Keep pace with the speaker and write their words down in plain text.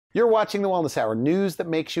You're watching the Wellness Hour, news that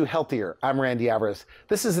makes you healthier. I'm Randy Alvarez.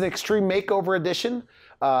 This is an extreme makeover edition.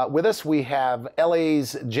 With us, we have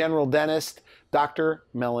LA's general dentist, Dr.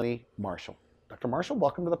 Melanie Marshall. Dr. Marshall,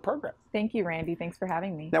 welcome to the program. Thank you, Randy. Thanks for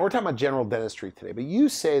having me. Now, we're talking about general dentistry today, but you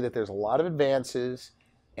say that there's a lot of advances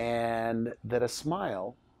and that a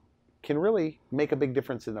smile can really make a big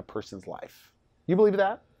difference in a person's life. You believe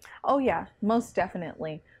that? Oh, yeah, most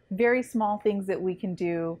definitely. Very small things that we can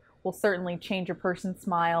do will certainly change a person's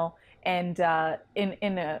smile, and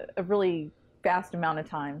in a really fast amount of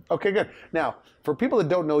time. Okay, good. Now, for people that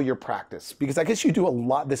don't know your practice, because I guess you do a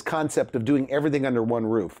lot, this concept of doing everything under one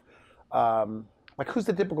roof, like who's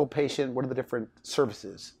the typical patient? What are the different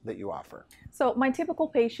services that you offer? So my typical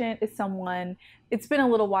patient is someone, it's been a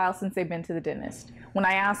little while since they've been to the dentist. When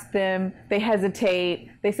I ask them, they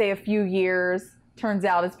hesitate, they say a few years. Turns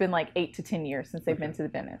out it's been like 8 to 10 years since they've been to the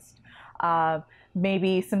dentist.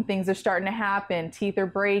 Maybe some things are starting to happen, teeth are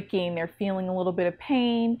breaking, they're feeling a little bit of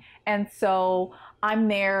pain, and so I'm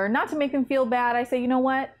there not to make them feel bad. I say, you know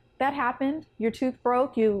what, that happened, your tooth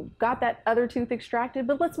broke, you got that other tooth extracted,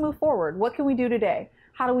 but let's move forward. What can we do today?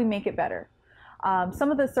 How do we make it better?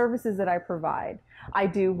 Some of the services that I provide, I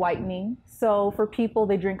do whitening. So for people,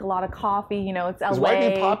 they drink a lot of coffee, you know, it's LA. Is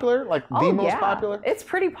whitening popular? Like the most popular? It's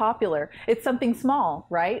pretty popular. It's something small,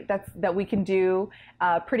 right? That we can do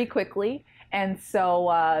pretty quickly. And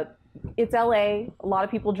so it's LA, a lot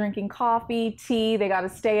of people drinking coffee, tea, they got to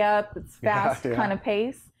stay up, it's fast kind of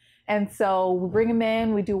pace. And so we bring them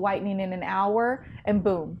in, we do whitening in an hour, and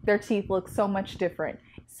boom, their teeth look so much different.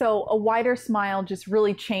 So a wider smile just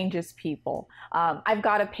really changes people. I've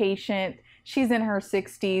got a patient, she's in her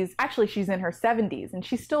 60s, actually she's in her 70s, and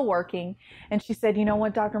she's still working. And she said, you know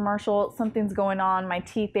what, Dr. Marshall, something's going on. My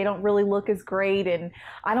teeth, they don't really look as great, and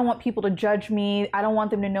I don't want people to judge me. I don't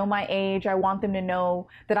want them to know my age. I want them to know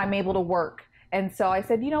that I'm able to work. And so I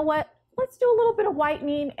said, you know what, let's do a little bit of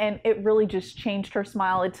whitening. And it really just changed her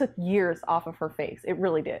smile. It took years off of her face. It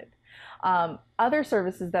really did. Other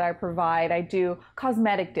services that I provide, I do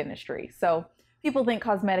cosmetic dentistry. So people think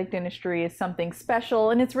cosmetic dentistry is something special,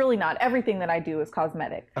 and it's really not. Everything that I do is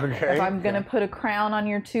cosmetic. Okay. If I'm going to put a crown on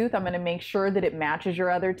your tooth, I'm going to make sure that it matches your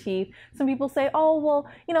other teeth. Some people say, oh, well,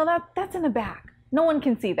 you know, that's in the back. No one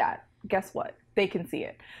can see that. Guess what? They can see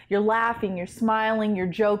it. You're laughing, you're smiling, you're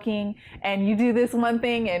joking, and you do this one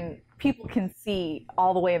thing, and people can see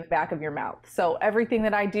all the way in the back of your mouth. So everything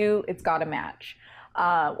that I do, it's got to match.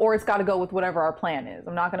 Or it's got to go with whatever our plan is.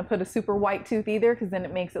 I'm not going to put a super white tooth either, because then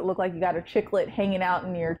it makes it look like you got a chiclet hanging out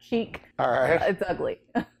in your cheek. All right. It's ugly.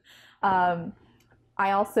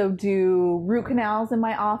 I also do root canals in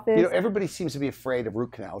my office. You know, everybody seems to be afraid of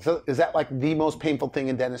root canals. So is that like the most painful thing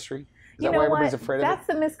in dentistry? Is that why everybody's afraid of it? That's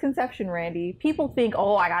the misconception, Randy. People think,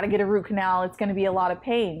 oh, I got to get a root canal. It's going to be a lot of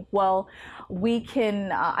pain. Well, we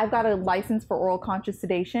can, I've got a license for oral conscious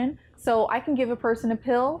sedation, so I can give a person a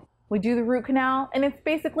pill. We do the root canal, and it's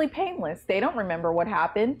basically painless. They don't remember what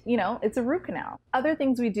happened. You know, it's a root canal. Other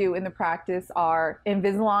things we do in the practice are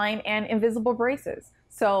Invisalign and invisible braces.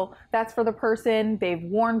 So that's for the person, they've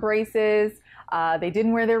worn braces, they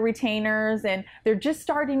didn't wear their retainers, and they're just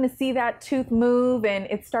starting to see that tooth move, and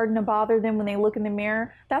it's starting to bother them when they look in the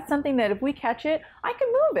mirror. That's something that if we catch it, I can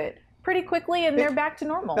move it pretty quickly, and they're back to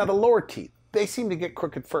normal. Now, the lower teeth, they seem to get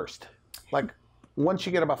crooked first. Like, once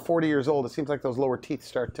you get about 40 years old, it seems like those lower teeth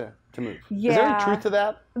start to move. Yeah. Is there any truth to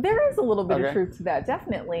that? There is a little bit of truth to that,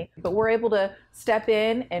 definitely. But we're able to step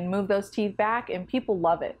in and move those teeth back, and people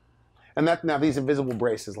love it. And that now these invisible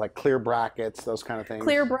braces, like clear brackets, those kind of things.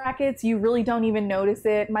 Clear brackets, you really don't even notice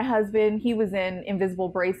it. My husband, he was in invisible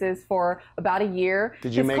braces for about a year.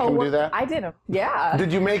 Did you make him do that? I did him, yeah.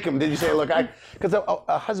 Did you make him? Did you say, look, because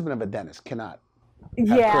a husband of a dentist cannot have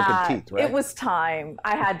crooked teeth, right? It was time.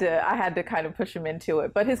 I had to kind of push him into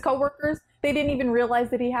it. But his coworkers, they didn't even realize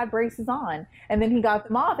that he had braces on. And then he got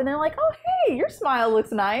them off, and they're like, oh, hey, your smile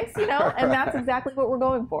looks nice, you know? And that's exactly what we're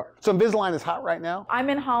going for. So Invisalign is hot right now? I'm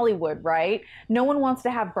in Hollywood, right? No one wants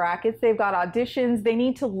to have brackets. They've got auditions. They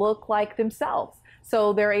need to look like themselves.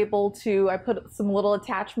 So they're able to, I put some little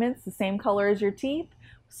attachments, the same color as your teeth,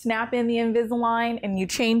 snap in the Invisalign, and you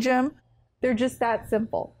change them. They're just that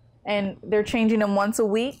simple. And they're changing them once a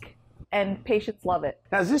week, and patients love it.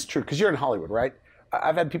 Now, is this true? Because you're in Hollywood, right?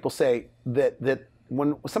 I've had people say that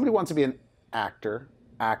when somebody wants to be an actor,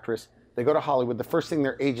 actress, they go to Hollywood, the first thing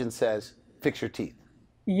their agent says, fix your teeth.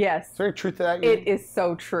 Yes. Is there any truth to that? It is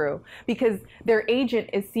so true, because their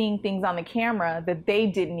agent is seeing things on the camera that they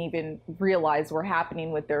didn't even realize were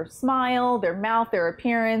happening with their smile, their mouth, their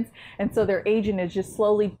appearance. And so their agent is just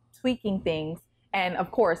slowly tweaking things And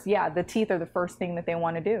of course, yeah, the teeth are the first thing that they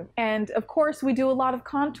want to do. And of course, we do a lot of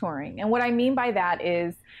contouring. And what I mean by that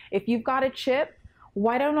is if you've got a chip,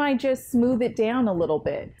 why don't I just smooth it down a little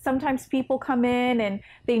bit? Sometimes people come in and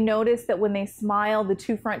they notice that when they smile, the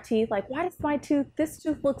two front teeth, like, why does this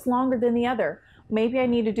tooth looks longer than the other? Maybe I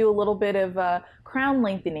need to do a little bit of crown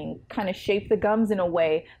lengthening, kind of shape the gums in a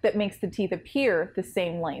way that makes the teeth appear the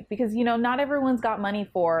same length. Because, you know, not everyone's got money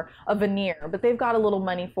for a veneer, but they've got a little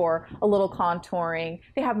money for a little contouring.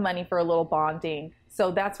 They have money for a little bonding.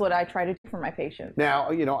 So that's what I try to do for my patients.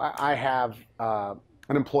 Now, you know, I have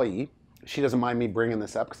an employee. She doesn't mind me bringing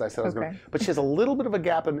this up because I said I was going to, but she has a little bit of a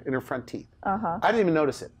gap in her front teeth. I didn't even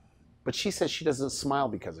notice it, but she says she doesn't smile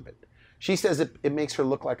because of it. She says it makes her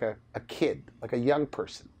look like a kid, like a young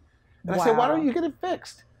person. And I said, why don't you get it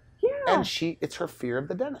fixed? Yeah. And it's her fear of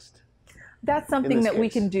the dentist. That's something that we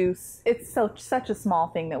can do. It's such a small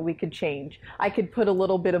thing that we could change. I could put a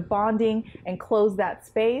little bit of bonding and close that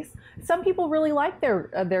space. Some people really like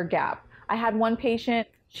their gap. I had one patient,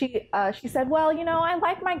 she said, well, you know, I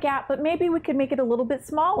like my gap, but maybe we could make it a little bit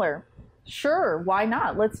smaller. Sure, why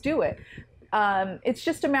not? Let's do it. It's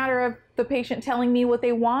just a matter of the patient telling me what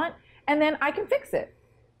they want, and then I can fix it.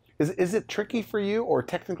 Is it tricky for you or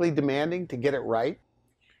technically demanding to get it right?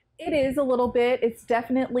 It is a little bit. It's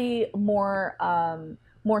definitely more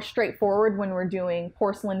straightforward when we're doing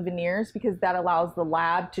porcelain veneers because that allows the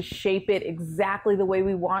lab to shape it exactly the way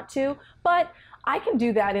we want to. But I can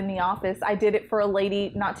do that in the office. I did it for a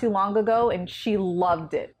lady not too long ago and she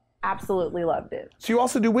loved it. Absolutely loved it. So you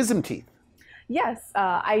also do wisdom teeth? Yes,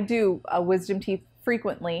 I do wisdom teeth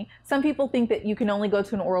frequently. Some people think that you can only go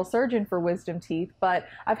to an oral surgeon for wisdom teeth, but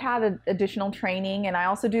I've had additional training and I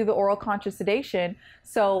also do the oral conscious sedation.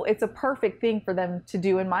 So it's a perfect thing for them to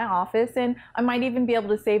do in my office. And I might even be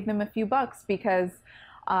able to save them a few bucks because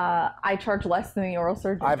I charge less than the oral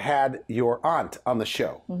surgeon. I've had your aunt on the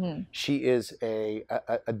show. She is a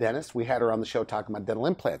dentist. We had her on the show talking about dental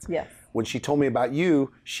implants. Yes. When she told me about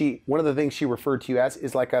you, one of the things she referred to you as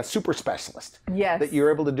is like a super specialist. Yes. That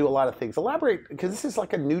you're able to do a lot of things. Elaborate, because this is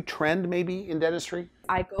like a new trend maybe in dentistry.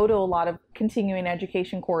 I go to a lot of continuing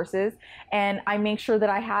education courses and I make sure that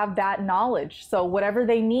I have that knowledge. So whatever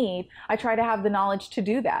they need, I try to have the knowledge to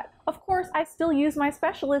do that. Of course, I still use my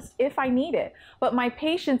specialist if I need it, but my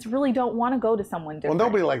patients really don't want to go to someone different. Well,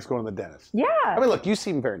 nobody likes going to the dentist. Yeah. I mean, look, you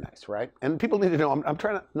seem very nice, right? And people need to know, I'm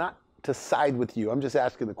trying to not to side with you. I'm just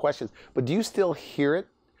asking the questions. But do you still hear it?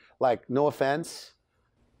 Like, no offense?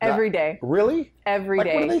 Every day. Really? Every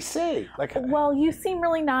day. What do they say? Like, well, you seem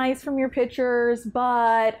really nice from your pictures,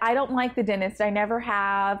 but I don't like the dentist. I never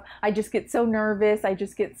have. I just get so nervous. I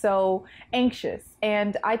just get so anxious.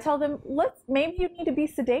 And I tell them, maybe you need to be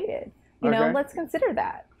sedated. You know, let's consider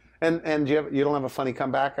that. And you don't have a funny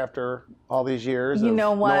comeback after all these years? You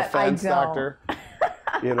know what? No offense, I don't. Doctor.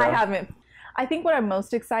 You know? I haven't. I think what I'm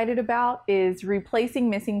most excited about is replacing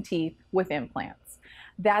missing teeth with implants.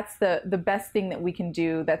 That's the best thing that we can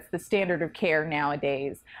do. That's the standard of care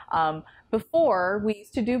nowadays. Before, we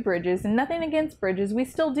used to do bridges, and nothing against bridges, we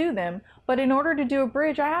still do them. But in order to do a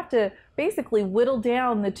bridge, I have to basically whittle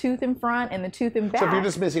down the tooth in front and the tooth in back. So if you're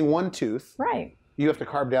just missing one tooth, right, you have to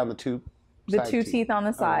carve down the two teeth on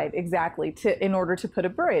the side, exactly, in order to put a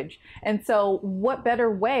bridge. And so what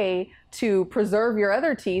better way to preserve your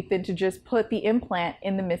other teeth than to just put the implant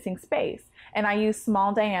in the missing space? And I use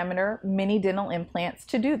small diameter mini dental implants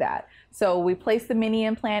to do that. So we place the mini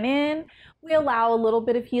implant in, we allow a little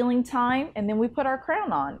bit of healing time, and then we put our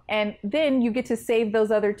crown on. And then you get to save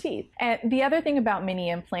those other teeth. And the other thing about mini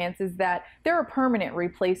implants is that they're a permanent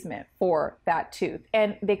replacement for that tooth.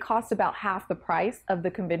 And they cost about half the price of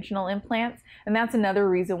the conventional implants. And that's another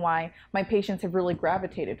reason why my patients have really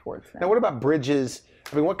gravitated towards them. Now, what about bridges?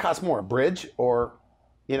 I mean, what costs more, a bridge or,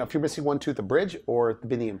 you know, if you're missing one tooth, a bridge or the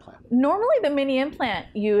mini implant? Normally the mini implant,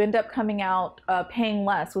 you end up coming out paying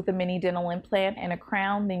less with a mini dental implant and a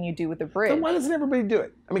crown than you do with a bridge. Then why doesn't everybody do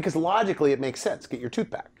it? I mean, because logically it makes sense. Get your tooth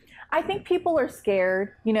back. I think people are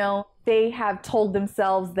scared. You know, they have told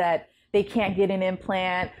themselves that they can't get an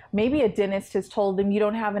implant. Maybe a dentist has told them you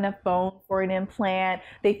don't have enough bone for an implant.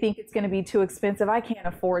 They think it's going to be too expensive. I can't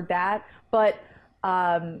afford that. But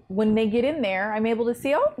when they get in there, I'm able to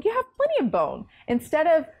see, oh, you have plenty of bone. Instead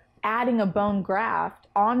of adding a bone graft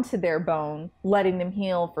onto their bone, letting them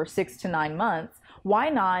heal for 6 to 9 months, why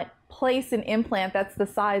not place an implant that's the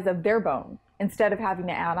size of their bone instead of having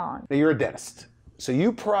to add on? Now, you're a dentist, so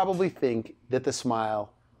you probably think that the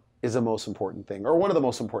smile is the most important thing, or one of the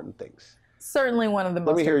most important things. Certainly one of the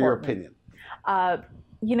most important. Let me hear your opinion.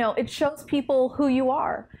 You know, it shows people who you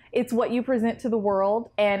are. It's what you present to the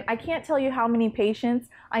world. And I can't tell you how many patients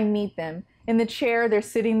I meet them in the chair, they're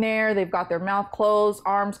sitting there, they've got their mouth closed,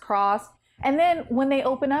 arms crossed. And then when they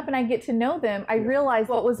open up and I get to know them, I realize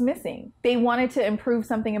what was missing. They wanted to improve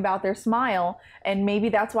something about their smile, and maybe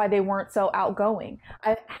that's why they weren't so outgoing.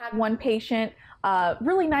 I had one patient,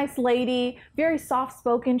 really nice lady, very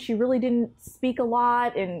soft-spoken. She really didn't speak a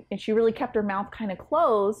lot, and she really kept her mouth kind of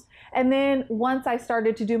closed. And then once I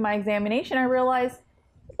started to do my examination, I realized,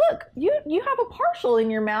 look, you have a partial in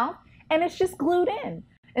your mouth, and it's just glued in.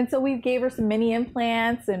 And so we gave her some mini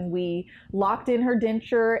implants and we locked in her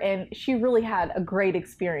denture, and she really had a great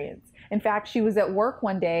experience. In fact, she was at work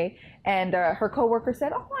one day and her coworker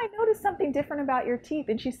said, "Oh, I noticed something different about your teeth."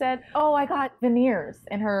 And she said, "Oh, I got veneers."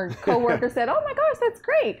 And her coworker said, "Oh my gosh, that's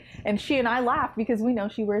great." And she and I laughed because we know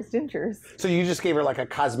she wears dentures. So you just gave her like a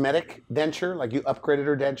cosmetic denture, like you upgraded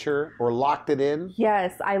her denture or locked it in?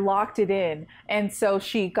 Yes, I locked it in. And so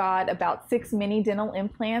she got about 6 mini dental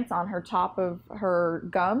implants on her top of her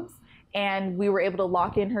gums. And we were able to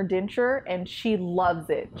lock in her denture, and she loves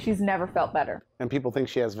it. She's never felt better. And people think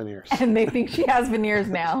she has veneers. And they think she has veneers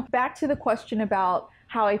now. Back to the question about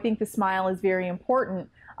how I think the smile is very important.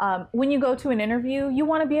 When you go to an interview, you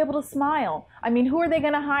want to be able to smile. I mean, who are they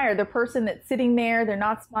going to hire? The person that's sitting there, they're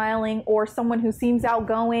not smiling, or someone who seems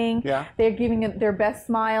outgoing. Yeah. They're giving it their best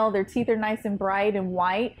smile. Their teeth are nice and bright and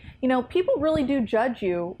white. You know, people really do judge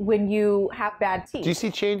you when you have bad teeth. Do you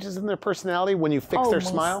see changes in their personality when you fix their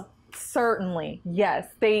smile? Certainly, yes.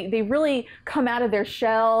 They really come out of their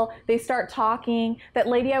shell. They start talking. That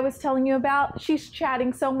lady I was telling you about, she's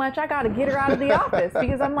chatting so much, I got to get her out of the office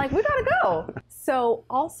because I'm like, we got to go. So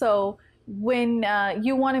also, when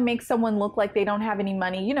you want to make someone look like they don't have any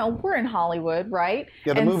money, you know, we're in Hollywood, right?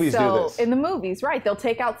 Yeah, the movies do this. In the movies, right, they'll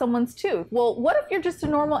take out someone's tooth. Well, what if you're just a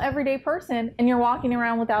normal everyday person and you're walking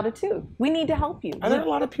around without a tooth? We need to help you. Are there a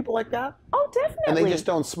lot of people like that? Oh, definitely. And they just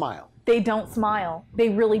don't smile. They don't smile. They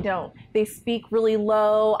really don't. They speak really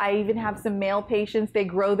low. I even have some male patients, they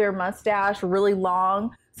grow their mustache really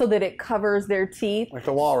long so that it covers their teeth. Like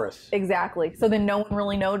the walrus. Exactly. So then no one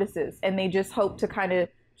really notices, and they just hope to kind of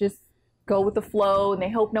just go with the flow, and they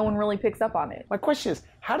hope no one really picks up on it. My question is,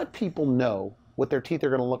 how do people know what their teeth are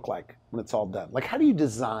going to look like when it's all done? Like, how do you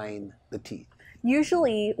design the teeth?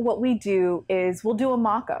 Usually what we do is we'll do a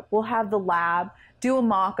mock-up. We'll have the lab do a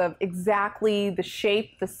mock of exactly the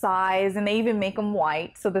shape, the size, and they even make them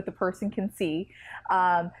white so that the person can see.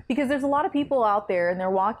 Because there's a lot of people out there and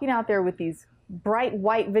they're walking out there with these bright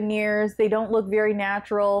white veneers. They don't look very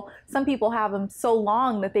natural. Some people have them so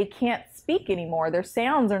long that they can't speak anymore. Their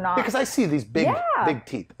sounds are not. Because I see these big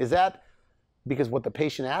teeth. Is that because what the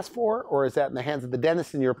patient asked for, or is that in the hands of the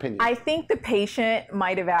dentist, in your opinion? I think the patient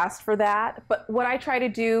might have asked for that, but what I try to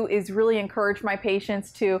do is really encourage my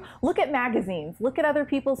patients to look at magazines, look at other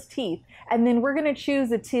people's teeth, and then we're going to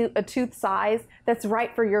choose a tooth size that's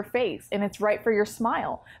right for your face and it's right for your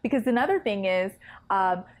smile. Because another thing is,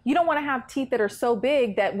 you don't want to have teeth that are so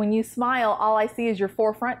big that when you smile, all I see is your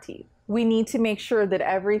 4 front teeth. We need to make sure that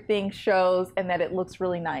everything shows and that it looks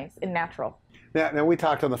really nice and natural. Now, we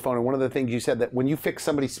talked on the phone, and one of the things you said that when you fix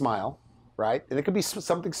somebody's smile, right, and it could be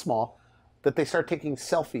something small, that they start taking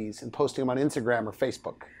selfies and posting them on Instagram or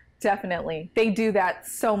Facebook. Definitely. They do that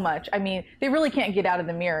so much. I mean, they really can't get out of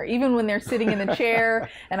the mirror. Even when they're sitting in the chair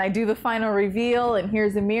and I do the final reveal and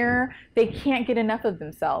here's a mirror, they can't get enough of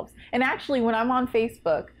themselves. And actually, when I'm on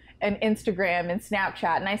Facebook and Instagram and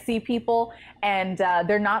Snapchat and I see people and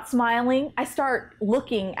they're not smiling, I start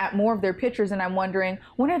looking at more of their pictures and I'm wondering,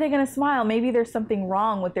 when are they going to smile? Maybe there's something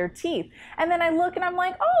wrong with their teeth. And then I look and I'm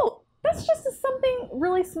like, oh, that's just something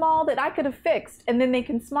really small that I could have fixed, and then they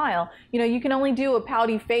can smile. You know, you can only do a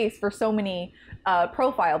pouty face for so many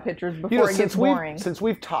profile pictures before it gets boring. Since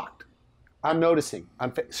we've talked, I'm noticing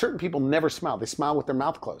certain people never smile. They smile with their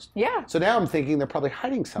mouth closed. Yeah. So now I'm thinking they're probably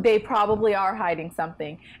hiding something. They probably are hiding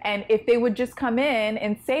something. And if they would just come in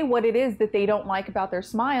and say what it is that they don't like about their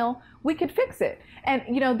smile, we could fix it. And,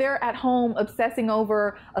 you know, they're at home obsessing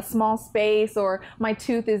over a small space, or my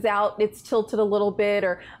tooth is out, it's tilted a little bit,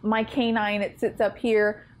 or my canine, it sits up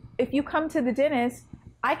here. If you come to the dentist,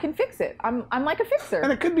 I can fix it. I'm like a fixer.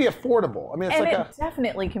 And it could be affordable. I mean, it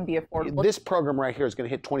definitely can be affordable. This program right here is going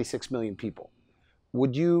to hit 26 million people.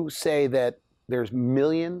 Would you say that there's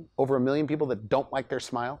over a million people that don't like their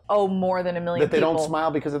smile? Oh, more than a million people. That they people. don't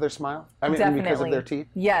smile because of their smile? I mean, Definitely. Because of their teeth?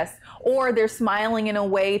 Yes. Or they're smiling in a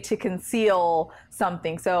way to conceal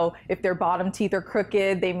something. So if their bottom teeth are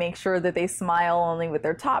crooked, they make sure that they smile only with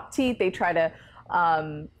their top teeth. They try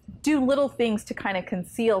to do little things to kind of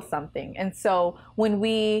conceal something. And so when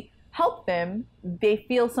we help them. They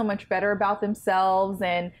feel so much better about themselves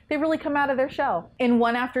and they really come out of their shell. In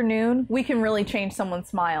one afternoon, we can really change someone's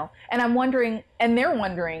smile. And I'm wondering, and they're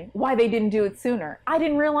wondering why they didn't do it sooner. I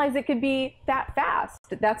didn't realize it could be that fast.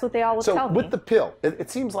 That's what they always tell me. So with the pill, it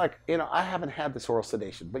seems like, I haven't had this oral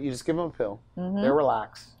sedation, but you just give them a pill, they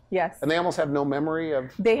relax. Yes. And they almost have no memory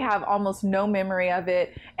of... They have almost no memory of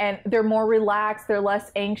it, and they're more relaxed, they're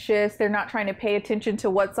less anxious, they're not trying to pay attention to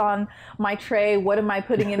what's on my tray, what am I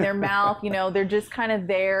putting in their mouth, they're just kind of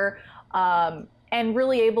there and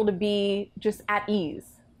really able to be just at ease.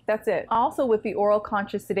 That's it. Also with the oral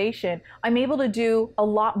conscious sedation, I'm able to do a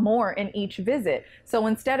lot more in each visit. So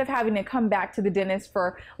instead of having to come back to the dentist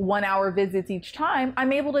for 1-hour visits each time,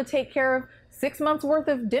 I'm able to take care of 6 months worth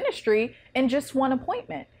of dentistry in just one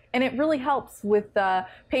appointment. And it really helps with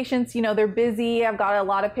patients, they're busy. I've got a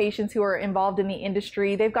lot of patients who are involved in the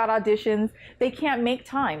industry. They've got auditions. They can't make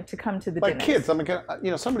time to come to the dentist. Like kids. I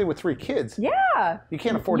mean, somebody with 3 kids. Yeah. You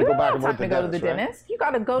can't afford to go back and work to go to the dentist. You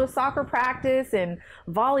got to go to soccer practice and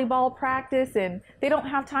volleyball practice, and they don't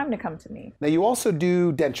have time to come to me. Now, you also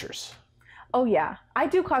do dentures. Oh yeah, I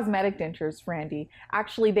do cosmetic dentures, Randy.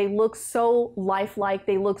 Actually, they look so lifelike.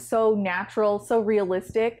 They look so natural, so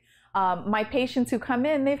realistic. My patients who come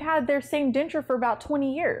in, they've had their same denture for about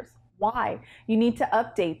 20 years. Why? You need to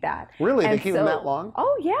update that. Really? They keep them that long?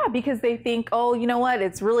 Oh yeah, because they think, oh, you know what,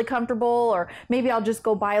 it's really comfortable, or maybe I'll just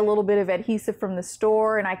go buy a little bit of adhesive from the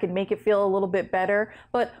store and I can make it feel a little bit better.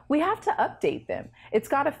 But we have to update them. It's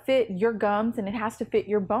got to fit your gums and it has to fit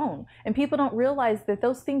your bone. And people don't realize that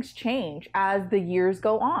those things change as the years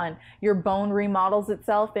go on. Your bone remodels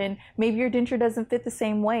itself and maybe your denture doesn't fit the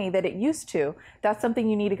same way that it used to. That's something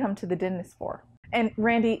you need to come to the dentist for. And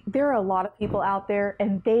Randy, there are a lot of people out there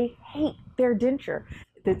and they hate their denture.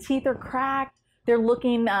 The teeth are cracked. They're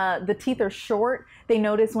looking, the teeth are short. They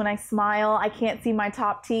notice when I smile, I can't see my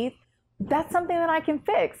top teeth. That's something that I can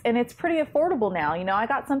fix. And it's pretty affordable now. I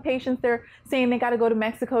got some patients, they're saying they got to go to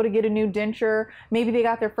Mexico to get a new denture. Maybe they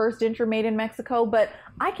got their first denture made in Mexico, but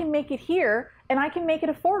I can make it here and I can make it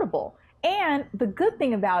affordable. And the good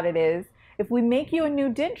thing about it is if we make you a new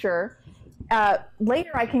denture,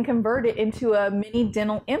 later I can convert it into a mini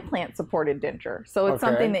dental implant supported denture. So it's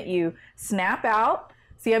something that you snap out.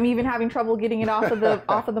 See, I'm even having trouble getting it off of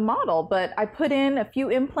the model, but I put in a few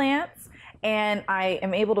implants and I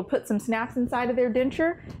am able to put some snaps inside of their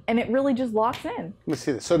denture and it really just locks in. Let me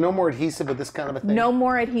see this. So no more adhesive with this kind of a thing? No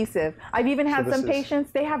more adhesive. I've even had some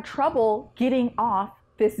patients, they have trouble getting off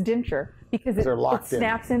this denture because it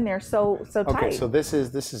snaps in there so tight. Okay, so this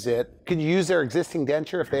is it. Could you use their existing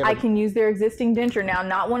denture if they have I can use their existing denture. Now,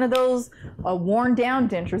 not one of those worn down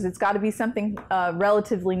dentures. It's got to be something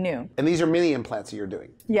relatively new. And these are mini implants that you're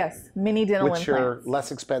doing? Yes, mini dental implants. Which are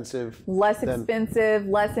less expensive. Less expensive,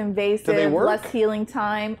 less invasive, do they work? Less healing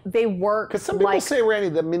time. They work. Because some people say, Randy,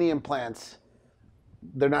 the mini implants,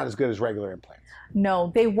 they're not as good as regular implants.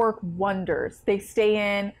 No, they work wonders. They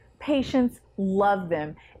stay in. Patients love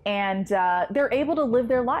them. And they're able to live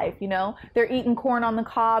their life, They're eating corn on the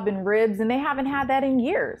cob and ribs, and they haven't had that in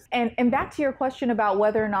years. And back to your question about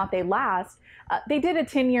whether or not they last, they did a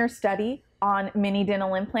 10-year study on mini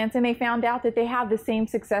dental implants, and they found out that they have the same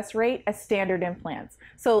success rate as standard implants.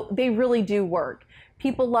 So they really do work.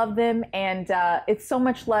 People love them, and it's so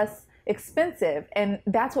much less expensive, and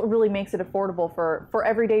that's what really makes it affordable for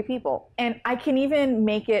everyday people. And I can even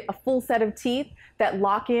make it a full set of teeth that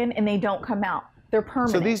lock in and they don't come out. They're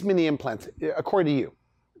permanent. So these mini implants, according to you,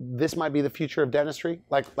 this might be the future of dentistry?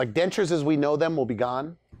 Like dentures as we know them will be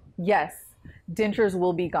gone? Yes, dentures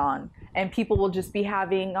will be gone. And people will just be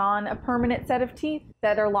having on a permanent set of teeth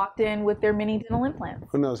that are locked in with their mini dental implants.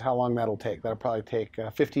 Who knows how long that'll take? That'll probably take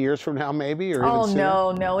 50 years from now maybe, or even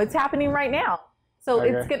sooner? No, it's happening right now. So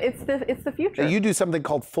it's good. It's the future. Now you do something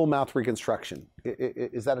called full mouth reconstruction.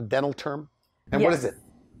 Is that a dental term? And what is it?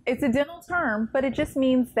 It's a dental term, but it just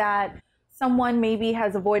means that someone maybe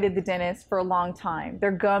has avoided the dentist for a long time.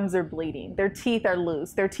 Their gums are bleeding. Their teeth are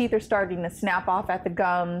loose. Their teeth are starting to snap off at the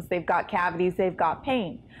gums. They've got cavities. They've got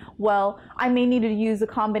pain. Well, I may need to use a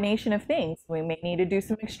combination of things. We may need to do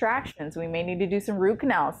some extractions. We may need to do some root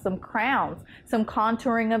canals, some crowns, some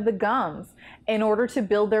contouring of the gums in order to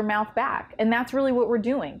build their mouth back. And that's really what we're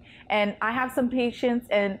doing. And I have some patients,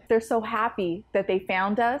 and they're so happy that they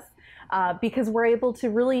found us. Because we're able to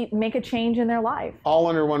really make a change in their life. All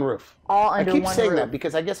under one roof. All under one roof. I keep saying that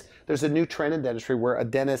because I guess there's a new trend in dentistry where a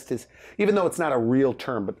dentist is, even though it's not a real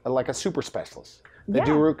term, but like a super specialist. They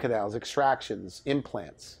do root canals, extractions,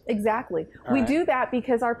 implants. Exactly. We do that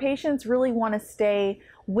because our patients really want to stay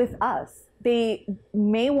with us. They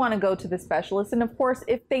may want to go to the specialist, and of course,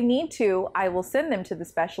 if they need to, I will send them to the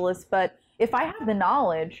specialist. But if I have the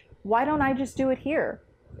knowledge why don't I just do it here?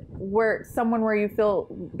 Where you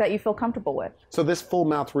feel comfortable with. So this full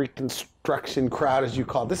mouth reconstruction crowd, as you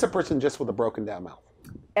call it, this is a person just with a broken down mouth.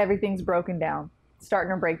 Everything's broken down,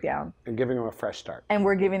 starting to break down. And giving them a fresh start. And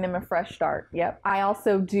we're giving them a fresh start. Yep. I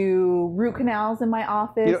also do root canals in my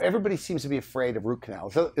office. You know, everybody seems to be afraid of root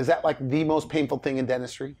canals. So is that like the most painful thing in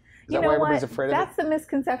dentistry? Is that why everybody's afraid of it? That's the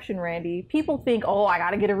misconception, Randy. People think, oh, I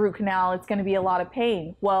got to get a root canal. It's going to be a lot of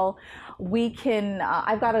pain. Well, we can,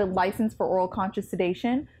 I've got a license for oral conscious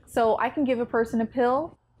sedation. So I can give a person a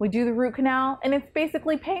pill. We do the root canal and it's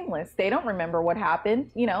basically painless. They don't remember what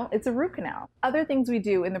happened. You know, it's a root canal. Other things we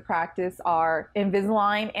do in the practice are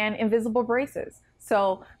Invisalign and invisible braces.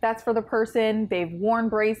 So that's for the person, they've worn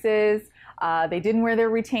braces, they didn't wear their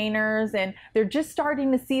retainers, and they're just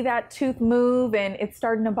starting to see that tooth move and it's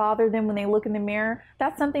starting to bother them when they look in the mirror.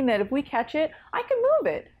 That's something that if we catch it, I can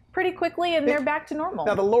move it pretty quickly and they're back to normal.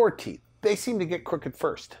 Now the lower teeth, they seem to get crooked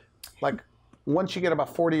first. Like once you get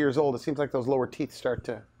about 40 years old, it seems like those lower teeth start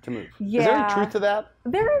to move. Yeah. Is there any truth to that?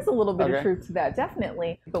 There is a little bit of truth to that,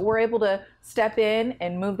 definitely. But we're able to step in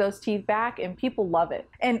and move those teeth back, and people love it.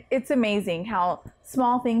 And it's amazing how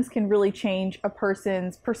small things can really change a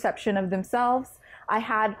person's perception of themselves. I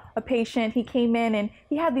had a patient, he came in and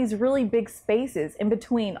he had these really big spaces in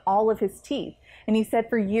between all of his teeth. And he said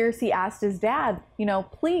for years he asked his dad, you know,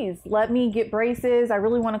 please let me get braces. I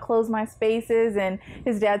really want to close my spaces. And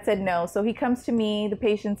his dad said no. So he comes to me, the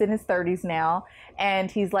patient's in his 30s now, and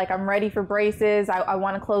he's like, I'm ready for braces. I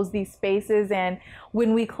want to close these spaces. And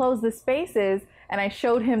when we close the spaces, and I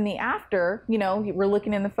showed him the after, you know, we're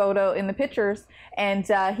looking in the photo, in the pictures, and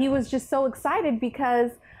he was just so excited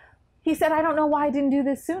because he said, I don't know why I didn't do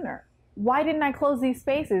this sooner. Why didn't I close these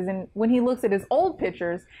spaces? And when he looks at his old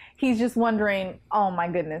pictures, he's just wondering, oh my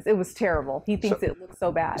goodness, it was terrible. He thinks it looks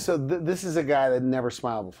so bad. So this is a guy that never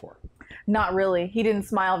smiled before. Not really. He didn't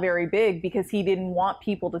smile very big because he didn't want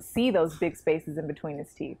people to see those big spaces in between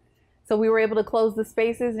his teeth. So we were able to close the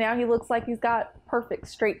spaces. Now he looks like he's got perfect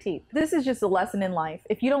straight teeth. This is just a lesson in life.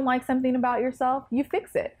 If you don't like something about yourself, you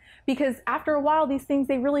fix it. Because after a while, these things,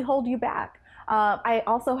 they really hold you back. I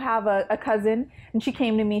also have a cousin, and she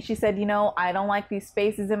came to me. She said, you know, I don't like these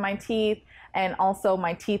spaces in my teeth, and also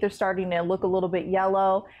my teeth are starting to look a little bit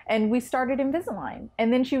yellow. And we started Invisalign.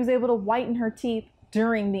 And then she was able to whiten her teeth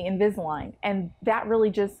during the Invisalign. And that really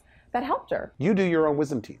that helped her. You do your own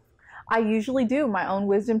wisdom teeth. I usually do my own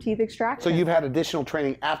wisdom teeth extraction. So you've had additional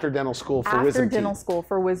training after dental school for wisdom teeth? After dental school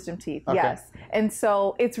for wisdom teeth, okay. Yes. And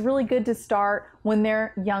so it's really good to start when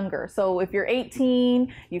they're younger. So if you're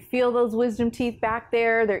 18, you feel those wisdom teeth back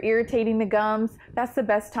there, they're irritating the gums, that's the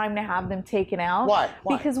best time to have them taken out. Why?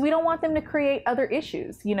 Because we don't want them to create other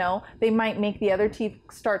issues. You know, they might make the other teeth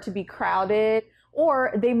start to be crowded,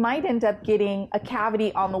 or they might end up getting a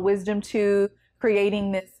cavity on the wisdom tooth,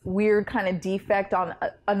 creating this weird kind of defect on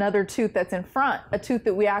another tooth that's in front, a tooth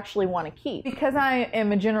that we actually want to keep. Because I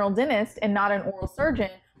am a general dentist and not an oral surgeon,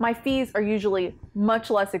 my fees are usually much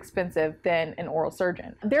less expensive than an oral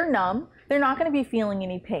surgeon. They're numb. They're not going to be feeling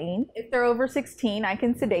any pain. If they're over 16, I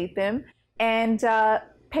can sedate them. And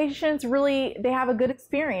patients really, they have a good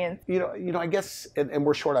experience. You know, I guess, and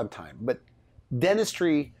we're short on time, but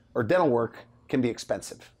dentistry or dental work can be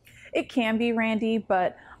expensive. It can be, Randy,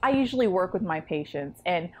 but I usually work with my patients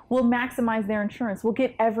and we'll maximize their insurance. We'll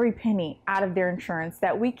get every penny out of their insurance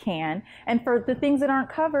that we can. And for the things that aren't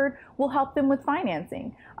covered, we'll help them with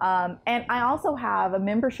financing. And I also have a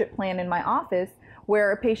membership plan in my office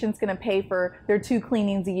where a patient's going to pay for their 2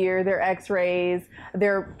 cleanings a year, their x-rays,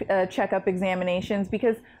 their checkup examinations,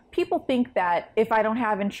 because people think that if I don't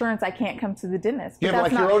have insurance, I can't come to the dentist. You have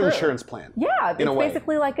like your own insurance plan. Yeah, it's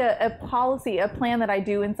basically like a policy, a plan that I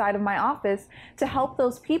do inside of my office to help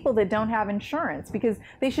those people that don't have insurance, because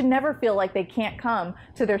they should never feel like they can't come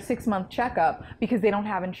to their 6-month checkup because they don't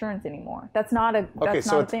have insurance anymore. That's not a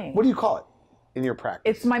thing. What do you call it in your practice?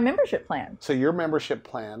 It's my membership plan. So your membership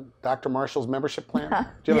plan, Dr. Marshall's membership plan?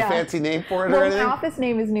 Do you have a fancy name for it or anything? Well, my office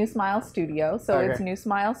name is New Smile Studio, so it's New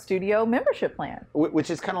Smile Studio membership plan. Which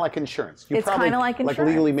is kind of like insurance. You it's kind of like insurance. Like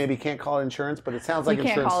legally maybe can't call it insurance, but it sounds like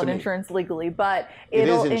insurance to me. You can't call it insurance legally, but it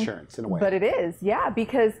is insurance in a way. But it is, yeah,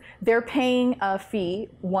 because they're paying a fee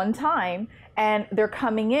one time and they're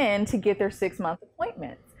coming in to get their 6-month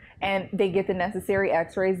appointments. And they get the necessary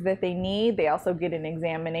x-rays that they need. They also get an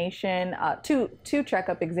examination, two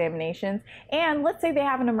checkup examinations. And let's say they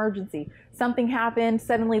have an emergency. Something happened,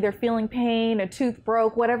 suddenly they're feeling pain, a tooth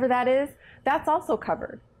broke, whatever that is, that's also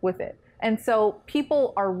covered with it. And so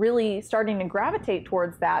people are really starting to gravitate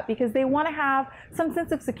towards that because they want to have some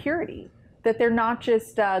sense of security. that they're not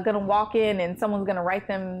just going to walk in and someone's going to write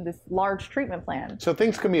them this large treatment plan. So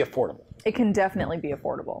things can be affordable. It can definitely be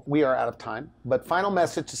affordable. We are out of time, but final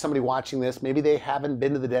message to somebody watching this, maybe they haven't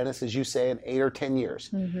been to the dentist, as you say, in 8 or 10 years.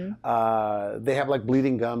 They have like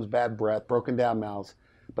bleeding gums, bad breath, broken down mouths,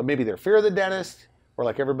 but maybe they're fear of the dentist, or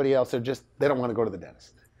like everybody else, they don't want to go to the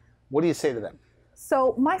dentist. What do you say to them?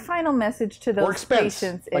 So my final message to those or expense,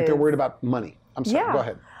 patients like is, they're worried about money. I'm sorry, go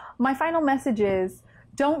ahead. My final message is,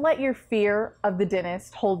 don't let your fear of the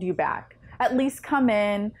dentist hold you back. At least come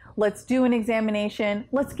in, let's do an examination,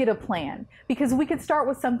 let's get a plan. Because we could start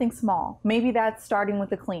with something small. Maybe that's starting with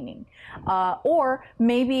the cleaning. Or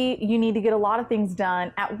maybe you need to get a lot of things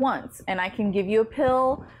done at once, and I can give you a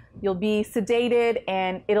pill, you'll be sedated,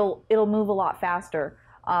 and it'll move a lot faster.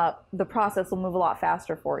 The process will move a lot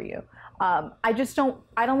faster for you. I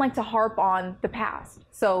don't like to harp on the past.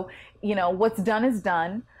 So, you know, what's done is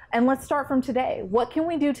done. And let's start from today. What can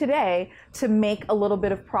we do today to make a little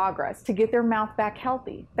bit of progress, to get their mouth back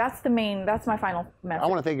healthy? That's my final message. I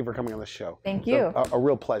want to thank you for coming on the show. Thank you. A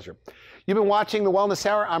real pleasure. You've been watching The Wellness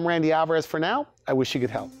Hour. I'm Randy Alvarez for now. I wish you good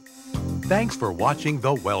health. Thanks for watching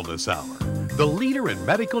The Wellness Hour, the leader in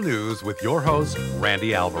medical news with your host,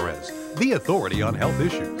 Randy Alvarez, the authority on health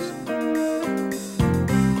issues.